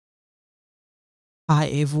Hi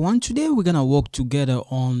everyone, today we're gonna work together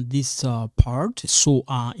on this part. So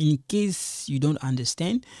in case you don't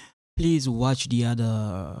understand, please watch the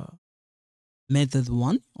other method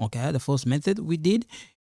one, okay, the first method we did.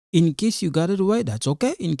 In case you got it right, that's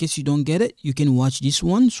okay. In case you don't get it, you can watch this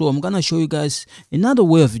one. So I'm gonna show you guys another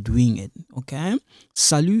way of doing it, okay.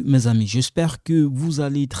 Salut mes amis, j'espère que vous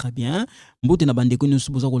allez très bien. Mbote na bandeko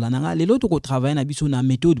nyonso boza kolanda nga lelo tokotravaille na biso na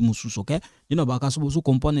méthode mosusu, okay. Dino bakaso bozo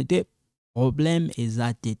comprendre te problème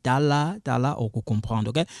ezate tala oko comprendre,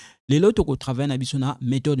 okay. Lelo tokotravaille na biso na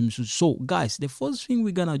méthode mosusu. So guys, the first thing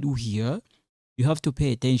we're gonna do here, you have to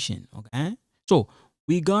pay attention, okay. So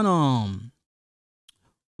we're gonna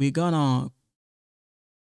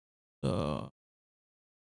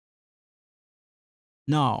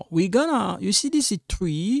now we're gonna, you see this is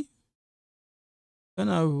 3,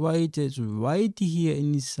 gonna write it right here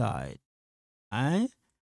inside, right?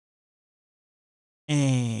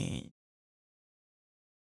 And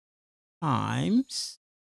times,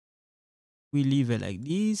 we leave it like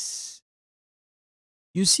this.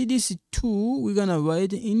 You see this is 2, we're gonna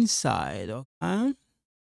write it inside, okay.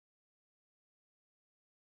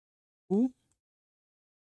 2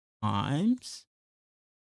 times.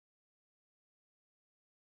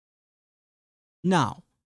 Now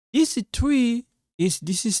this is 3 is,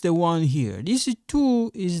 this is the one here, this is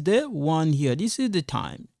 2 is the one here, this is the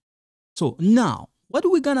time. So now what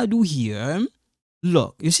we're gonna do here,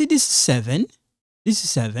 look, you see this is 7, this is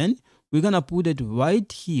 7, we're gonna put it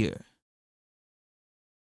right here,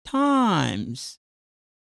 times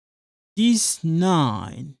this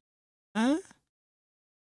 9,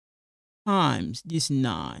 times this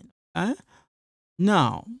 9.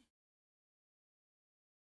 Now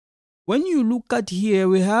when you look at here,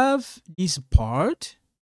 we have this part,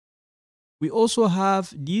 we also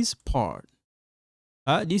have this part,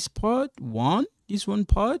 this part 1, this one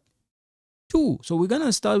part 2. So we're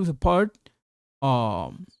gonna start with part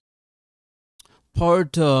 1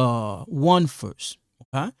 first,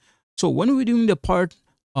 okay. So when we're doing the part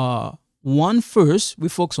 1 first, we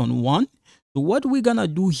focus on 1. So what we're gonna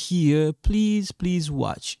do here, please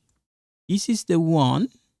watch, this is the 1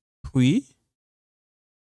 3,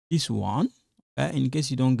 this one, okay. In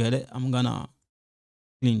case you don't get it, I'm gonna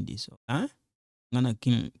clean this, okay. I'm gonna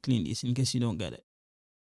clean this in case you don't get it,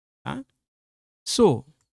 okay. So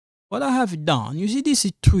what I have done, you see this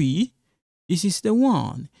is 3, this is the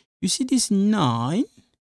 1, you see this 9,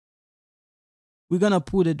 we're gonna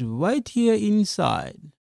put it right here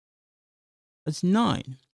inside, that's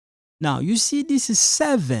 9. Now you see this is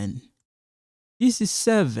 7, this is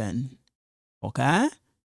 7, okay.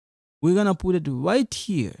 We're gonna put it right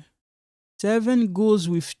here, 7 goes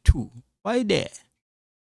with 2 right there,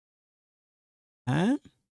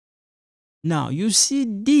 now you see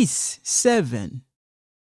this 7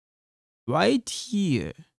 right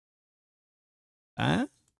here,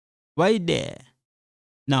 right there.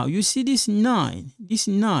 Now you see this 9, this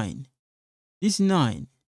 9, this 9,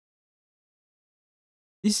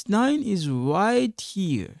 this 9 is right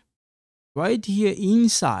here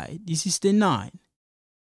inside, this is the 9,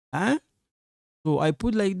 so I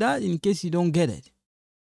put like that in case you don't get it,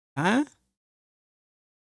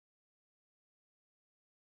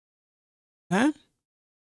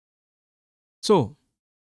 so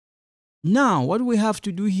now what we have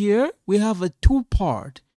to do here, we have a 2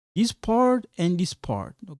 part, this part and this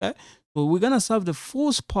part, okay. So we're gonna solve the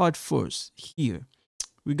first part first. Here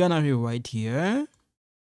we're gonna rewrite here,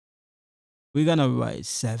 we're gonna write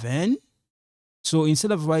 7. So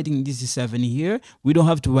instead of writing this is 7 here, we don't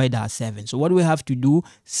have to write that 7. So what we have to do,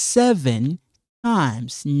 7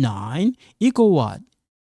 times 9 equal what?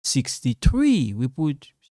 63. We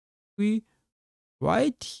put 3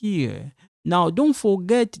 right here. Now don't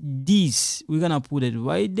forget this, we're gonna put it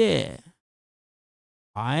right there,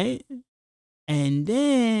 right? And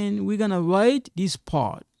then we're gonna write this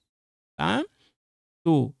part,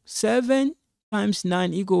 so 7 times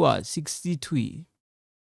 9 equal what? 63.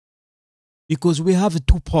 Because we have a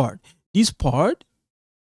 2 part, this part,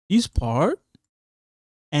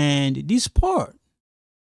 and this part,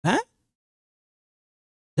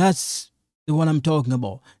 that's the one I'm talking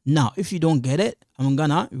about. Now if you don't get it, I'm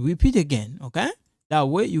gonna repeat again, okay. That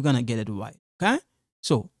way you're gonna get it right, okay.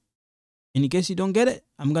 So in case you don't get it,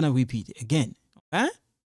 I'm gonna repeat it again, okay.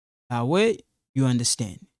 That way you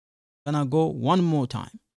understand. I'm gonna go one more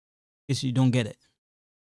time in case you don't get it,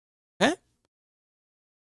 okay.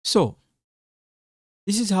 So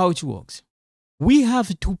this is how it works. We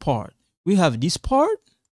have 2 parts. We have this part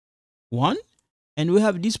 1, and we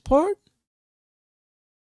have this part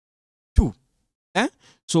 2.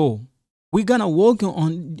 So we're gonna work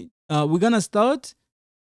on, we're gonna start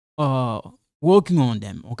working on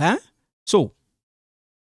them. Okay, so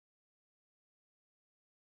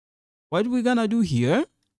what we're gonna do here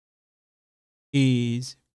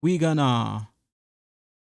is we're gonna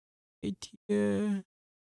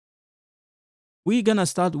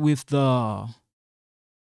start with the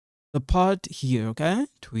part here. Okay,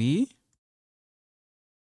 3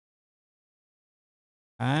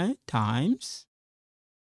 times,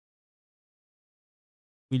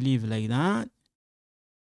 we leave like that,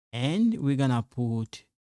 and we're gonna put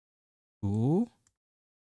 2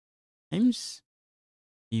 times,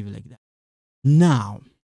 leave like that. Now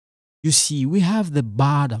you see we have the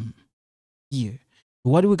bottom here.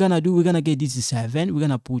 What we're gonna do, we're gonna get this 7, we're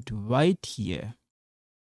gonna put right here,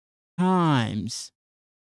 times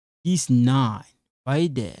this 9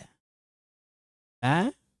 right there.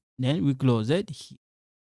 Then we close it here.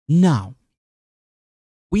 Now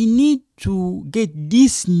we need to get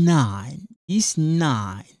this 9. This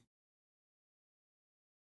 9,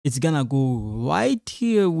 it's gonna go right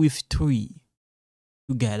here with 3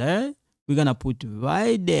 together. We're gonna put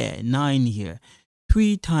right there 9 here.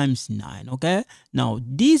 3 times 9. Okay, now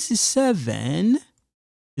this 7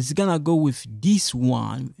 is gonna go with this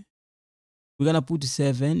one. We're gonna put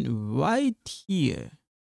 7 right here,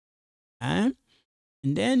 and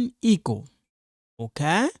then equal.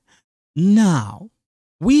 Okay, now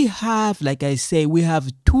we have, like I say, we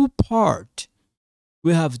have 2 parts.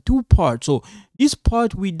 We have 2 parts. So this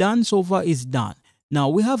part we done so far is done. Now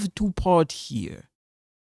we have 2 parts here.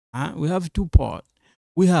 We have 2 parts.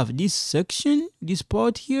 We have this section, this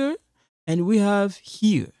part here, and we have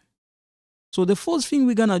here. So the first thing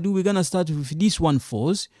we're gonna do, we're gonna start with this one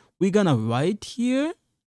first. We're gonna write here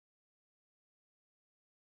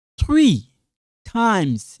 3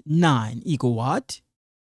 times 9 equal what?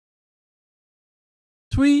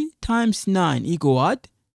 3 times 9 equal what?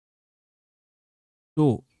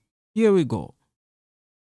 So here we go.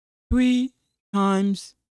 3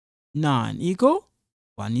 times 9 equal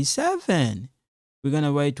 27. We're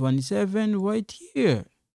gonna write 27 right here.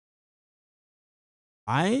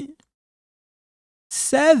 Right?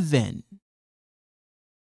 7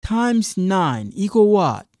 times 9 equal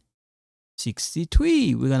what?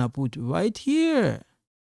 63. We're gonna put right here.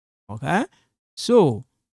 Okay, so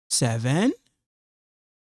 7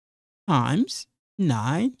 times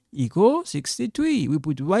 9 equals 63. We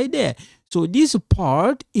put right there. So this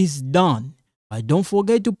part is done. But don't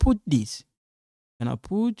forget to put this. I'm gonna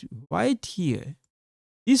put right here.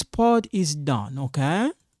 This part is done.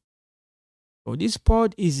 Okay, so this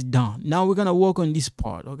part is done. Now we're gonna work on this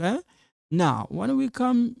part. Okay, now when we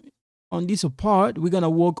come on this part, we're gonna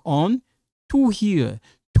work on 2 here.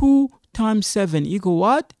 2 times 7 equal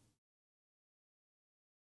what?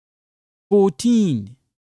 14.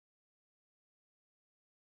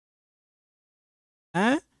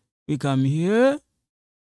 We come here.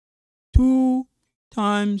 2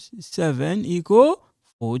 times 7 equal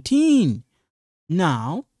 14.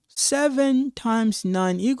 Now 7 times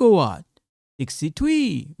 9 equal what?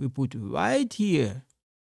 63. We put right here.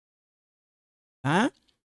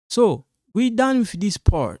 So we're done with this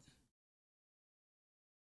part.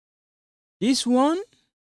 This one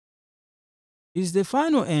is the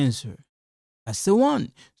final answer. That's the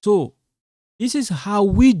one. So this is how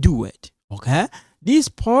we do it. Okay, this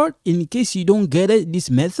part, in case you don't get it, this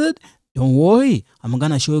method, don't worry, I'm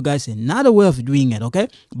gonna show you guys another way of doing it. Okay,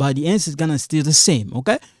 but the answer is gonna stay the same.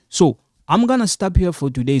 Okay, so I'm gonna stop here for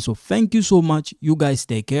today. So thank you so much. You guys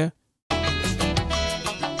take care.